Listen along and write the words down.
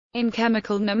In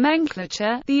chemical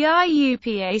nomenclature, the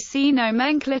IUPAC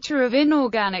Nomenclature of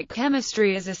Inorganic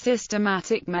Chemistry is a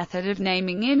systematic method of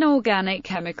naming inorganic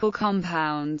chemical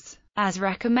compounds, as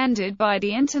recommended by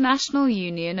the International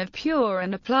Union of Pure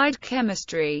and Applied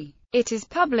Chemistry. It is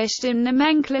published in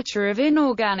Nomenclature of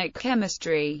Inorganic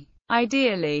Chemistry.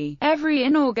 Ideally, every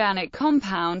inorganic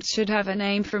compound should have a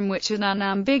name from which an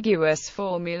unambiguous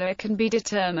formula can be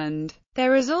determined.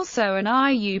 There is also an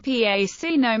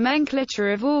IUPAC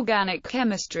Nomenclature of Organic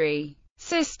Chemistry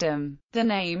system. The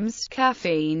names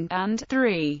caffeine and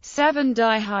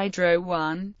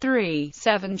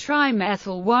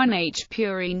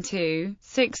 3,7-dihydro-1,3,7-trimethyl-1-H-purine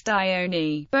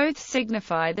 2,6-dione both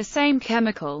signify the same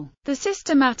chemical. The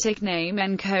systematic name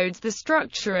encodes the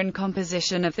structure and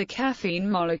composition of the caffeine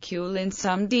molecule in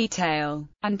some detail,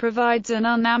 and provides an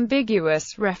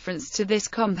unambiguous reference to this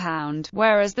compound,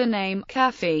 whereas the name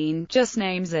caffeine just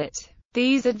names it.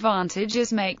 These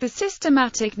advantages make the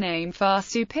systematic name far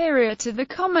superior to the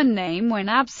common name when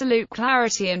absolute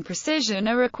clarity and precision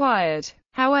are required.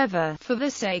 However, for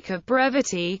the sake of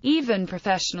brevity, even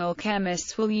professional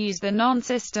chemists will use the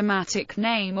non-systematic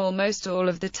name almost all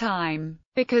of the time,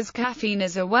 because caffeine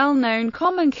is a well-known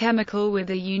common chemical with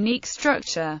a unique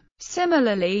structure.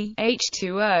 Similarly,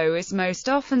 H2O is most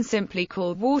often simply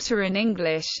called water in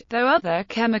English, though other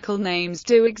chemical names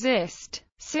do exist.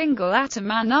 Single-atom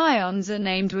anions are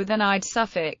named with an "ide"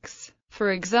 suffix.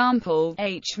 For example,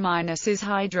 H- is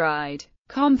hydride.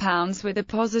 Compounds with a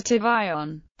positive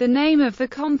ion. The name of the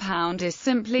compound is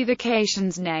simply the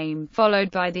cation's name, followed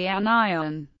by the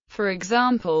anion. For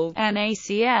example,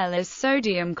 NaCl is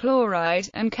sodium chloride,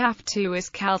 and Ca2 is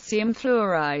calcium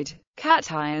fluoride.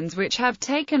 Cations which have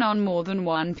taken on more than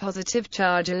one positive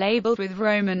charge are labeled with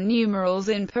Roman numerals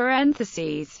in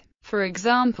parentheses. For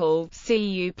example,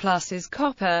 Cu+ is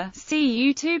copper,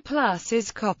 Cu2+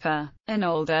 is copper. An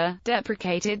older,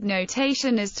 deprecated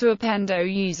notation is to append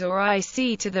Ous or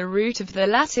Ic to the root of the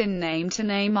Latin name to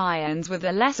name ions with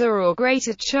a lesser or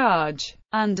greater charge.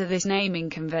 Under this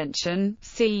naming convention,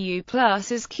 Cu+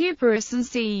 is cuprous and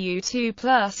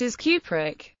Cu2+ is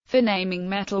cupric. For naming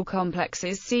metal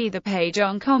complexes, see the page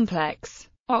on complex.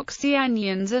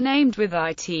 Oxyanions are named with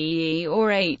ITE or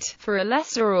 8, for a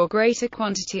lesser or greater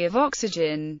quantity of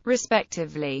oxygen,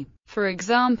 respectively. For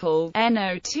example,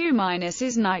 NO2-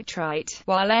 is nitrite,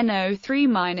 while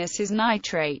NO3- is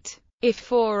nitrate. If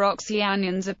 4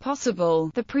 oxyanions are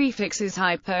possible, the prefixes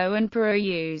hypo and per are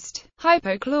used.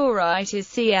 Hypochlorite is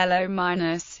ClO-,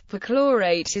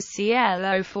 perchlorate is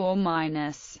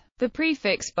ClO4-. The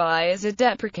prefix bi is a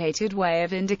deprecated way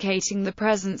of indicating the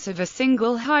presence of a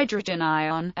single hydrogen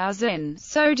ion, as in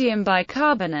sodium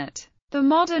bicarbonate. The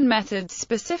modern method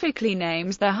specifically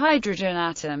names the hydrogen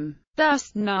atom.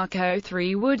 Thus,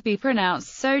 NaCO3 would be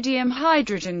pronounced sodium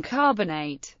hydrogen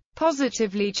carbonate.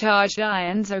 Positively charged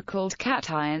ions are called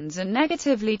cations and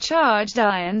negatively charged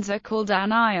ions are called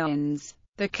anions.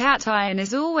 The cation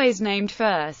is always named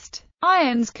first.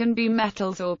 Ions can be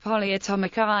metals or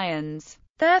polyatomic ions.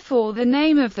 Therefore, the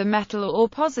name of the metal or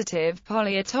positive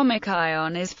polyatomic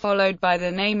ion is followed by the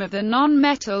name of the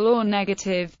non-metal or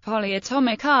negative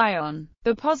polyatomic ion.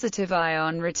 The positive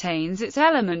ion retains its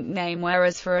element name,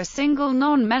 whereas for a single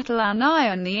non-metal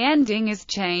anion the ending is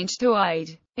changed to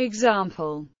 "ide".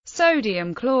 Example: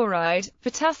 sodium chloride,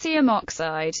 potassium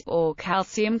oxide, or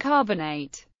calcium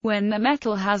carbonate. When the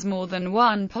metal has more than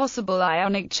one possible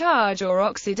ionic charge or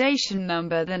oxidation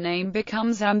number, the name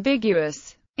becomes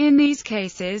ambiguous. In these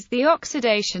cases, the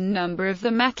oxidation number of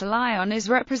the metal ion is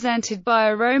represented by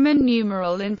a Roman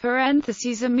numeral in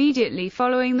parentheses immediately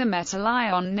following the metal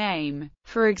ion name.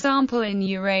 For example, in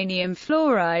uranium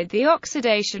fluoride, the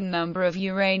oxidation number of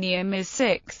uranium is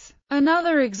 6.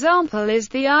 Another example is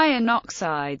the iron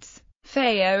oxides.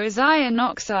 FeO is iron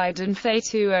oxide and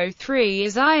Fe2O3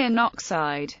 is iron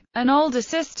oxide. An older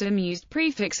system used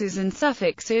prefixes and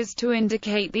suffixes to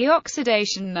indicate the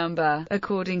oxidation number,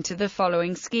 according to the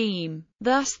following scheme.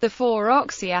 Thus, the 4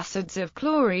 oxyacids of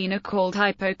chlorine are called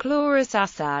hypochlorous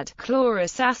acid,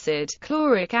 chlorous acid,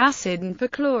 chloric acid and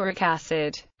perchloric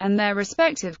acid, and their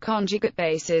respective conjugate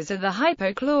bases are the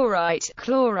hypochlorite,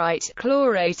 chlorite,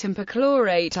 chlorate and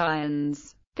perchlorate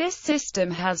ions. This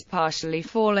system has partially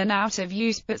fallen out of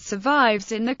use but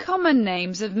survives in the common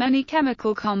names of many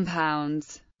chemical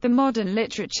compounds. The modern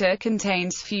literature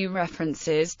contains few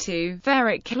references to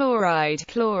ferric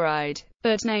chloride,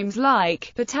 but names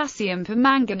like potassium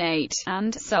permanganate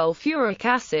and sulfuric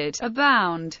acid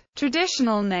abound.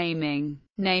 Traditional naming.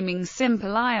 Naming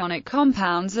simple ionic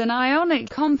compounds. An ionic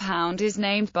compound is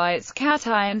named by its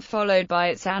cation followed by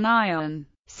its anion.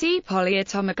 See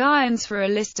polyatomic ions for a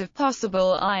list of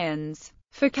possible ions.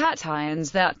 For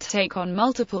cations that take on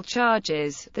multiple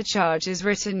charges, the charge is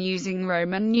written using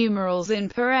Roman numerals in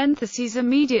parentheses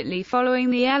immediately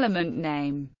following the element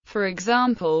name. For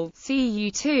example,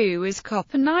 Cu2 is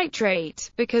copper nitrate,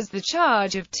 because the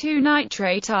charge of two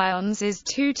nitrate ions is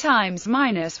 2 times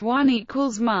 -1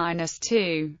 equals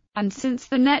 -2. And since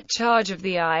the net charge of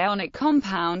the ionic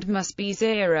compound must be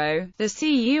 0, the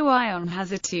Cu ion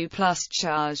has a 2+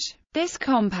 charge. This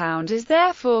compound is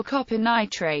therefore copper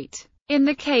nitrate. In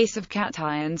the case of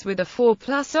cations with a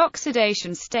 4+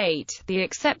 oxidation state, the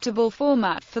acceptable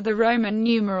format for the Roman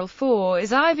numeral 4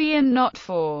 is IV and not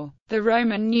 4. The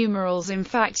Roman numerals in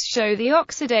fact show the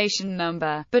oxidation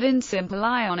number, but in simple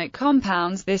ionic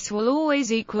compounds this will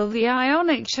always equal the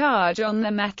ionic charge on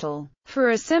the metal.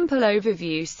 For a simple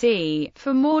overview see,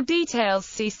 for more details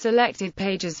see selected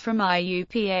pages from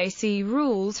IUPAC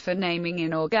rules for naming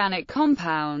inorganic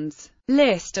compounds.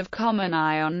 List of common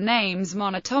ion names.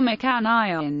 Monatomic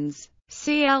anions: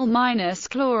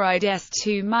 Cl-chloride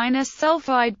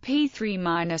S2-sulfide P3-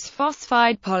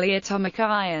 phosphide. Polyatomic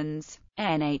ions: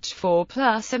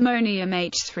 NH4+, ammonium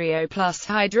H3O+,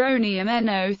 hydronium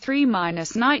NO3-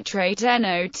 nitrate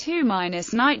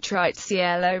NO2- nitrite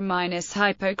ClO-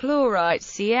 hypochlorite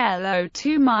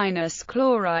ClO2-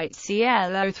 chlorite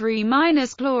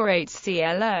ClO3- chlorate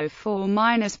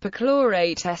ClO4-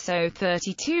 perchlorate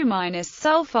SO32-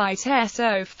 sulfite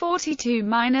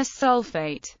SO42-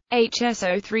 sulfate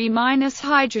HSO3-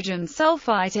 hydrogen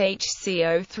sulfite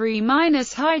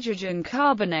HCO3- hydrogen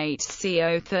carbonate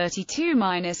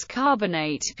CO32-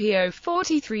 carbonate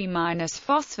PO43-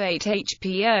 phosphate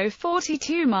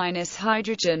HPO42-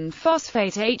 hydrogen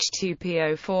phosphate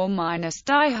H2PO4-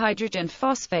 dihydrogen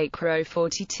phosphate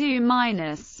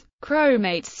CRO42-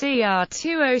 chromate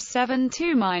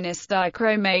Cr2O72-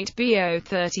 dichromate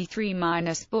BO33-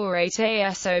 borate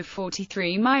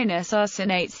ASO43-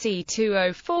 arsenate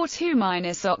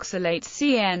C2O42- oxalate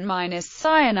Cn-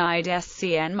 cyanide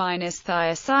SCN-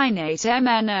 thiocyanate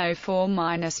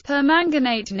MnO4-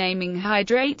 permanganate. Naming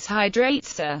hydrates: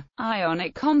 hydrates are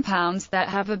ionic compounds that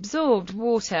have absorbed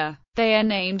water. They are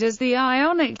named as the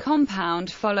ionic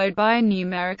compound followed by a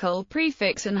numerical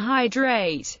prefix and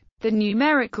hydrate. The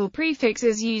numerical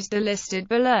prefixes used are listed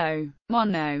below: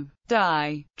 mono,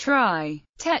 di, tri,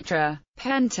 tetra,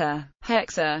 penta,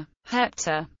 hexa,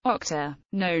 hepta, octa,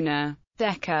 nona,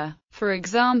 deca. For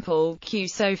example,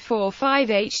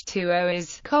 CuSO45H2O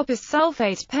is copper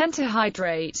sulfate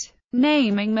pentahydrate.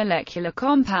 Naming molecular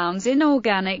compounds: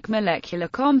 inorganic molecular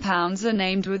compounds are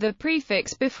named with a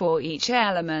prefix before each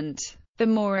element. The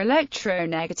more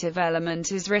electronegative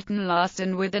element is written last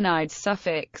and with an "ide"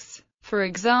 suffix. For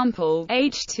example,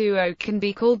 H2O can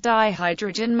be called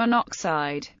dihydrogen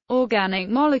monoxide. Organic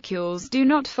molecules do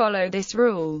not follow this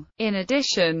rule. In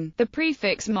addition, the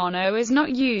prefix mono is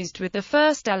not used with the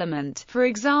first element. For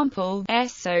example,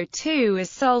 SO2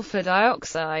 is sulfur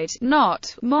dioxide,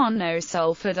 not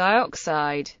monosulfur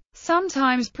dioxide.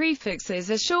 Sometimes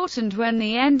prefixes are shortened when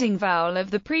the ending vowel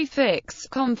of the prefix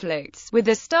conflicts with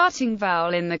the starting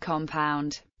vowel in the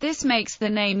compound. This makes the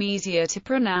name easier to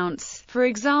pronounce. For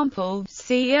example,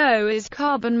 CO is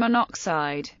carbon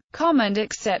monoxide. Common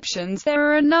exceptions: there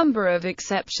are a number of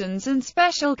exceptions and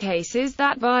special cases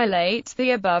that violate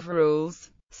the above rules.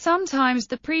 Sometimes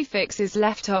the prefix is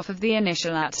left off of the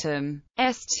initial atom.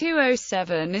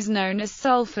 S2O7 is known as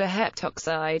sulfur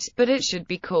heptoxide, but it should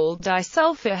be called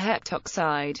disulfur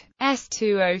heptoxide.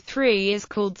 S2O3 is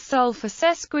called sulfur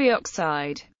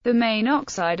sesquioxide. The main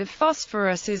oxide of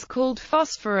phosphorus is called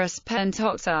phosphorus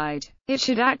pentoxide. It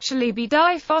should actually be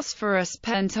diphosphorus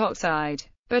pentoxide.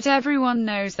 But everyone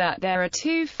knows that there are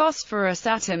 2 phosphorus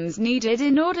atoms needed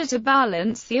in order to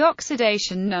balance the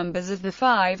oxidation numbers of the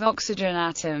 5 oxygen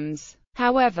atoms.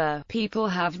 However, people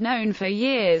have known for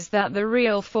years that the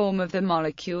real form of the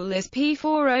molecule is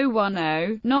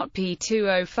P4010, not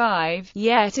P2O5,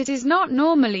 yet it is not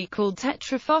normally called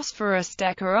tetraphosphorus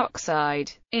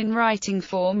decaoxide. In writing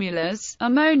formulas,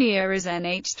 ammonia is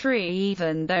NH3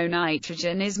 even though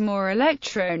nitrogen is more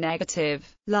electronegative.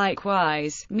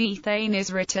 Likewise, methane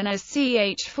is written as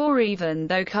CH4 even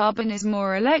though carbon is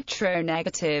more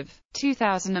electronegative.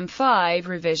 2005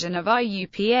 revision of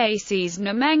IUPAC's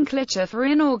Nomenclature for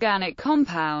Inorganic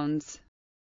Compounds.